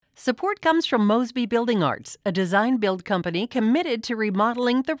Support comes from Mosby Building Arts, a design-build company committed to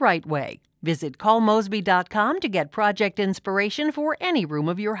remodeling the right way. Visit callmosby.com to get project inspiration for any room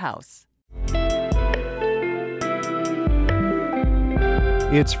of your house.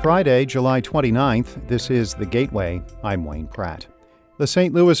 It's Friday, July 29th. This is The Gateway. I'm Wayne Pratt. The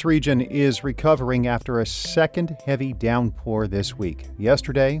St. Louis region is recovering after a second heavy downpour this week.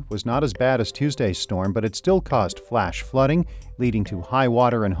 Yesterday was not as bad as Tuesday's storm, but it still caused flash flooding, leading to high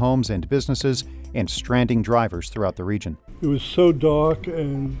water in homes and businesses and stranding drivers throughout the region. It was so dark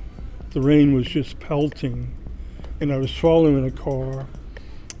and the rain was just pelting, and I was following a car,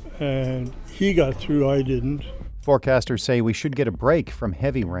 and he got through, I didn't. Forecasters say we should get a break from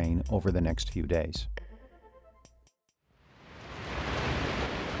heavy rain over the next few days.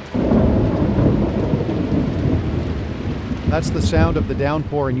 That's the sound of the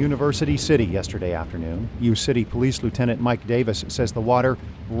downpour in University City yesterday afternoon. U-City Police Lieutenant Mike Davis says the water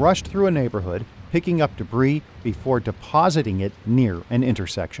rushed through a neighborhood, picking up debris before depositing it near an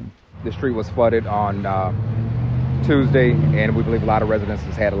intersection. The street was flooded on Tuesday, and we believe a lot of residents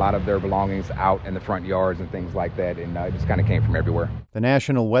had a lot of their belongings out in the front yards and things like that, and it just kind of came from everywhere. The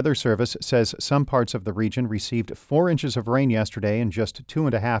National Weather Service says some parts of the region received 4 inches of rain yesterday in just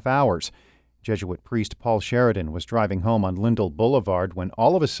 2.5 hours. Jesuit priest Paul Sheridan was driving home on Lindell Boulevard when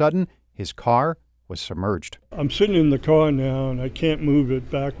all of a sudden his car was submerged. I'm sitting in the car now, and I can't move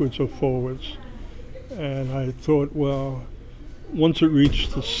it backwards or forwards. And I thought, well, once it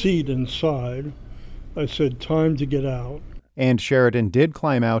reached the seat inside, I said, time to get out. And Sheridan did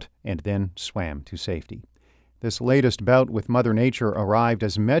climb out and then swam to safety. This latest bout with Mother Nature arrived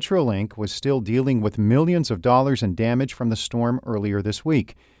as Metrolink was still dealing with millions of dollars in damage from the storm earlier this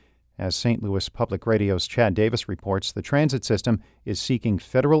week. As St. Louis Public Radio's Chad Davis reports, the transit system is seeking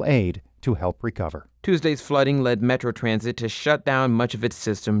federal aid to help recover. Tuesday's flooding led Metro Transit to shut down much of its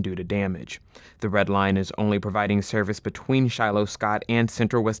system due to damage. The Red Line is only providing service between Shiloh Scott and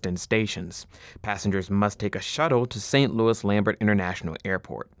Central West End stations. Passengers must take a shuttle to St. Louis Lambert International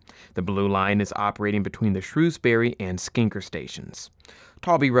Airport. The Blue Line is operating between the Shrewsbury and Skinker stations.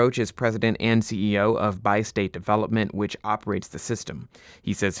 Talby Roach is president and CEO of Bi-State Development, which operates the system.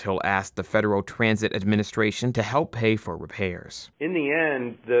 He says he'll ask the Federal Transit Administration to help pay for repairs. In the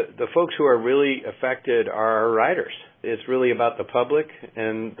end, the folks who are really affected are our riders. It's really about the public,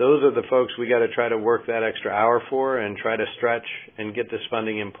 and those are the folks we got to try to work that extra hour for and try to stretch and get this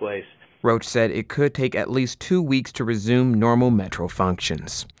funding in place. Roach said it could take at least 2 weeks to resume normal Metro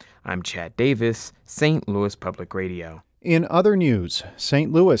functions. I'm Chad Davis, St. Louis Public Radio. In other news,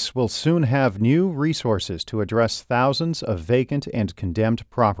 St. Louis will soon have new resources to address thousands of vacant and condemned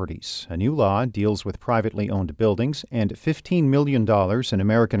properties. A new law deals with privately owned buildings, and $15 million in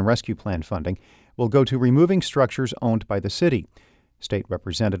American Rescue Plan funding will go to removing structures owned by the city. State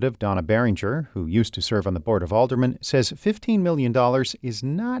Representative Donna Behringer, who used to serve on the Board of Aldermen, says $15 million is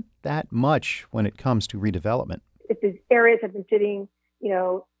not that much when it comes to redevelopment. If these areas have been sitting,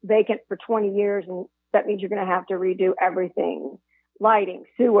 vacant for 20 years, and that means you're going to have to redo everything, lighting,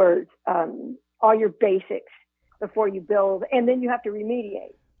 sewers, all your basics before you build, and then you have to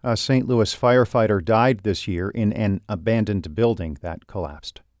remediate. A St. Louis firefighter died this year in an abandoned building that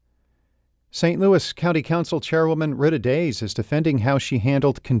collapsed. St. Louis County Council Chairwoman Rita Days is defending how she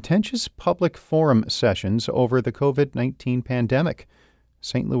handled contentious public forum sessions over the COVID-19 pandemic.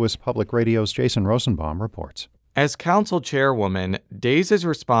 St. Louis Public Radio's Jason Rosenbaum reports. As council chairwoman, Days is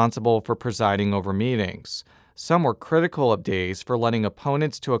responsible for presiding over meetings. Some were critical of Days for letting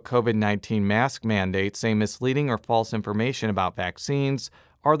opponents to a COVID-19 mask mandate say misleading or false information about vaccines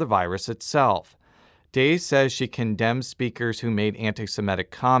or the virus itself. Days says she condemns speakers who made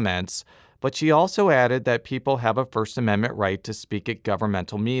anti-Semitic comments, but she also added that people have a First Amendment right to speak at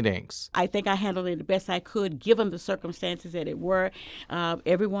governmental meetings. I think I handled it the best I could, given the circumstances that it were.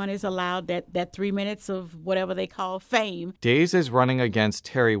 Everyone is allowed that 3 minutes of whatever they call fame. Days is running against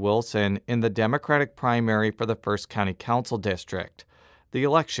Terry Wilson in the Democratic primary for the 1st County Council District. The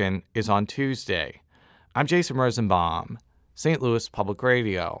election is on Tuesday. I'm Jason Rosenbaum, St. Louis Public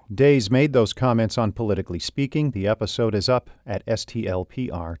Radio. Days made those comments on Politically Speaking. The episode is up at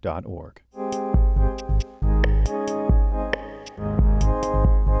stlpr.org.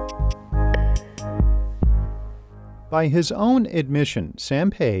 By his own admission, Sam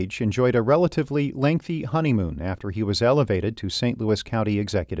Page enjoyed a relatively lengthy honeymoon after he was elevated to St. Louis County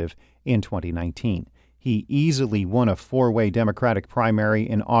Executive in 2019. He easily won a 4-way Democratic primary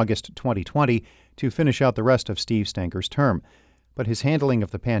in August 2020 to finish out the rest of Steve Stenger's term. But his handling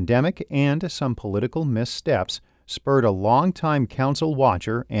of the pandemic and some political missteps spurred a longtime council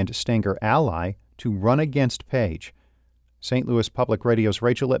watcher and Stenger ally to run against Page. St. Louis Public Radio's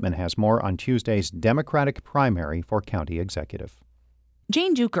Rachel Lippman has more on Tuesday's Democratic primary for county executive.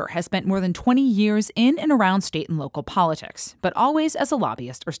 Jane Duker has spent more than 20 years in and around state and local politics, but always as a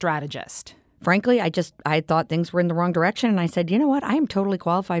lobbyist or strategist. Frankly, I thought things were in the wrong direction, and I said, you know what, I am totally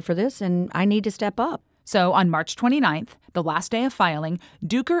qualified for this, and I need to step up. So on March 29th, the last day of filing,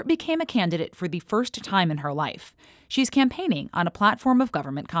 Duker became a candidate for the first time in her life. She's campaigning on a platform of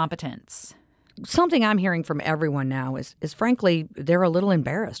government competence. Something I'm hearing from everyone now is frankly, they're a little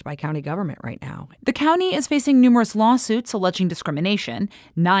embarrassed by county government right now. The county is facing numerous lawsuits alleging discrimination.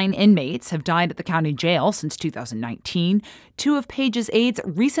 9 inmates have died at the county jail since 2019. 2 of Page's aides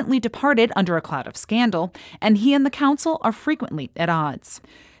recently departed under a cloud of scandal, and he and the council are frequently at odds.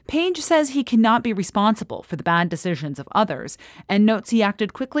 Page says he cannot be responsible for the bad decisions of others, and notes he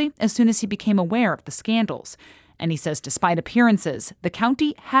acted quickly as soon as he became aware of the scandals. And he says despite appearances, the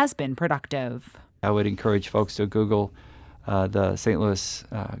county has been productive. I would encourage folks to Google the St. Louis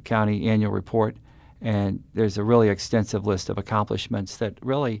County Annual Report, and there's a really extensive list of accomplishments that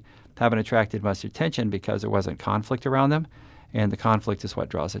really haven't attracted much attention because there wasn't conflict around them, and the conflict is what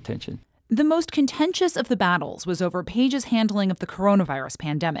draws attention. The most contentious of the battles was over Page's handling of the coronavirus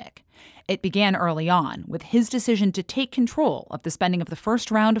pandemic. It began early on with his decision to take control of the spending of the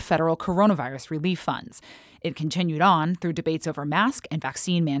first round of federal coronavirus relief funds. It continued on through debates over mask and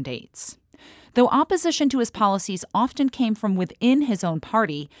vaccine mandates. Though opposition to his policies often came from within his own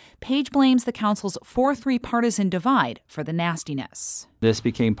party, Page blames the council's 4-3 partisan divide for the nastiness. This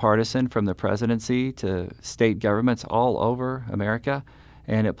became partisan from the presidency to state governments all over America,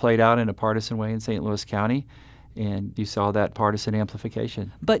 and it played out in a partisan way in St. Louis County, and you saw that partisan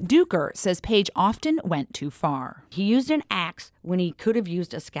amplification. But Duker says Page often went too far. He used an axe when he could have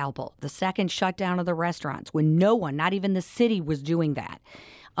used a scalpel. The second shutdown of the restaurants, when no one, not even the city, was doing that.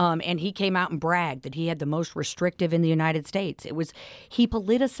 And he came out and bragged that he had the most restrictive in the United States. He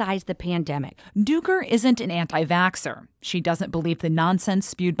politicized the pandemic. Duker isn't an anti-vaxxer. She doesn't believe the nonsense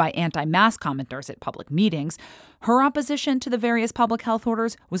spewed by anti-mask commenters at public meetings. Her opposition to the various public health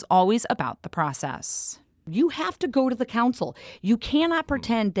orders was always about the process. You have to go to the council. You cannot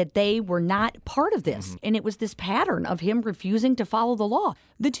pretend that they were not part of this. And it was this pattern of him refusing to follow the law.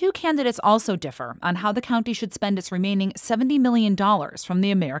 The 2 candidates also differ on how the county should spend its remaining $70 million from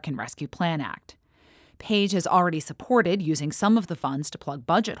the American Rescue Plan Act. Page has already supported using some of the funds to plug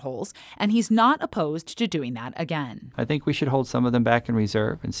budget holes, and he's not opposed to doing that again. I think we should hold some of them back in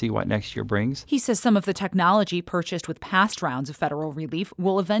reserve and see what next year brings. He says some of the technology purchased with past rounds of federal relief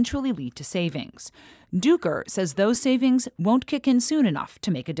will eventually lead to savings. Duker says those savings won't kick in soon enough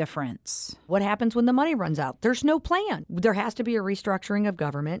to make a difference. What happens when the money runs out? There's no plan. There has to be a restructuring of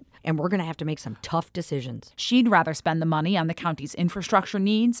government, and we're going to have to make some tough decisions. She'd rather spend the money on the county's infrastructure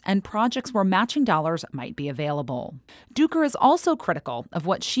needs and projects where matching dollars might be available. Duker is also critical of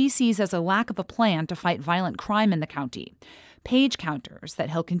what she sees as a lack of a plan to fight violent crime in the county. Page counters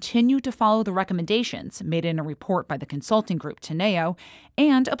that he'll continue to follow the recommendations made in a report by the consulting group Teneo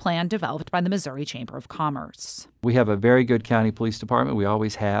and a plan developed by the Missouri Chamber of Commerce. We have a very good county police department. We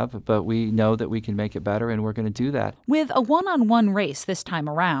always have, but we know that we can make it better, and we're going to do that. With a one-on-one race this time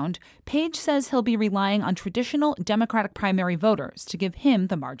around, Page says he'll be relying on traditional Democratic primary voters to give him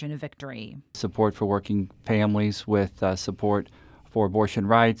the margin of victory. Support for working families, with support for abortion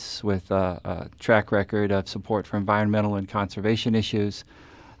rights, with a track record of support for environmental and conservation issues,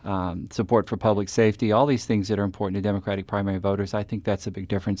 support for public safety, all these things that are important to Democratic primary voters. I think that's a big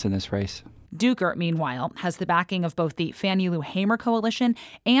difference in this race. Duker, meanwhile, has the backing of both the Fannie Lou Hamer Coalition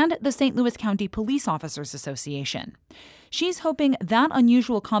and the St. Louis County Police Officers Association. She's hoping that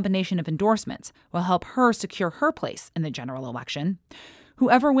unusual combination of endorsements will help her secure her place in the general election.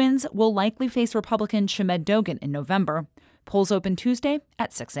 Whoever wins will likely face Republican Shamed Dogan in November. Polls open Tuesday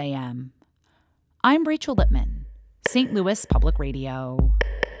at 6 a.m. I'm Rachel Lippman, St. Louis Public Radio.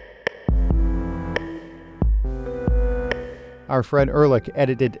 Our Fred Ehrlich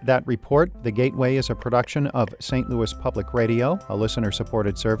edited that report. The Gateway is a production of St. Louis Public Radio, a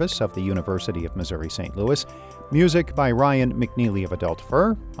listener-supported service of the University of Missouri-St. Louis. Music by Ryan McNeely of Adult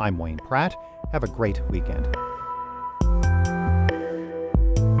Fur. I'm Wayne Pratt. Have a great weekend.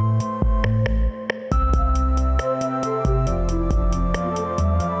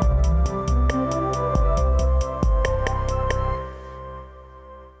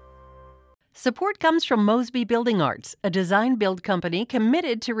 Support comes from Mosby Building Arts, a design-build company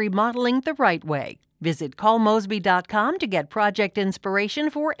committed to remodeling the right way. Visit callmosby.com to get project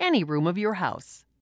inspiration for any room of your house.